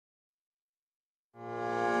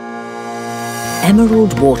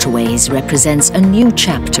Emerald Waterways represents a new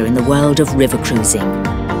chapter in the world of river cruising.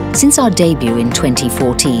 Since our debut in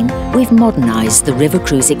 2014, we've modernised the river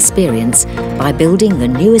cruise experience by building the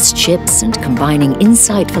newest ships and combining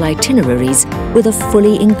insightful itineraries with a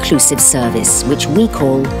fully inclusive service, which we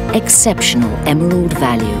call Exceptional Emerald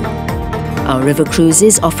Value. Our river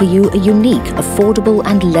cruises offer you a unique, affordable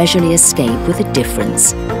and leisurely escape with a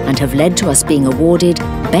difference, and have led to us being awarded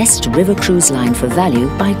Best River Cruise Line for Value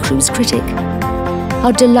by Cruise Critic.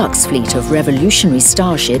 Our deluxe fleet of revolutionary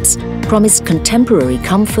starships promise contemporary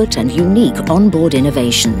comfort and unique onboard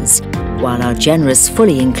innovations, while our generous,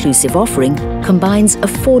 fully inclusive offering combines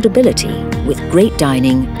affordability with great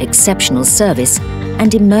dining, exceptional service,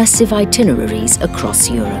 and immersive itineraries across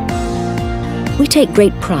Europe. We take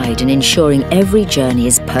great pride in ensuring every journey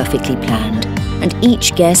is perfectly planned, and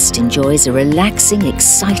each guest enjoys a relaxing,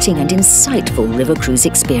 exciting, and insightful river cruise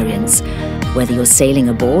experience, whether you're sailing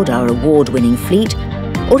aboard our award-winning fleet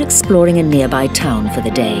or exploring a nearby town for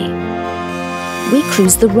the day. We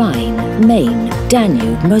cruise the Rhine, Main,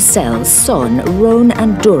 Danube, Moselle, Saône, Rhône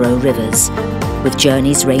and Douro rivers, with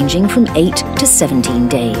journeys ranging from 8 to 17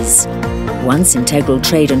 days. Once integral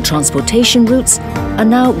trade and transportation routes are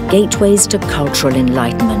now gateways to cultural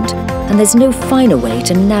enlightenment, and there's no finer way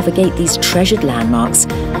to navigate these treasured landmarks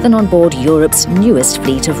than on board Europe's newest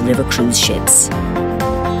fleet of river cruise ships.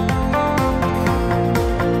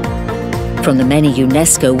 From the many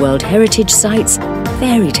UNESCO World Heritage Sites,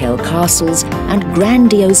 fairy tale castles and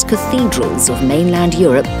grandiose cathedrals of mainland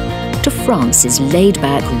Europe, to France's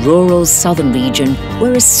laid-back rural southern region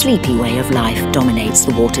where a sleepy way of life dominates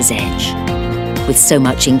the water's edge. With so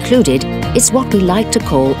much included, it's what we like to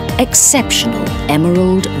call exceptional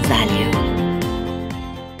emerald value.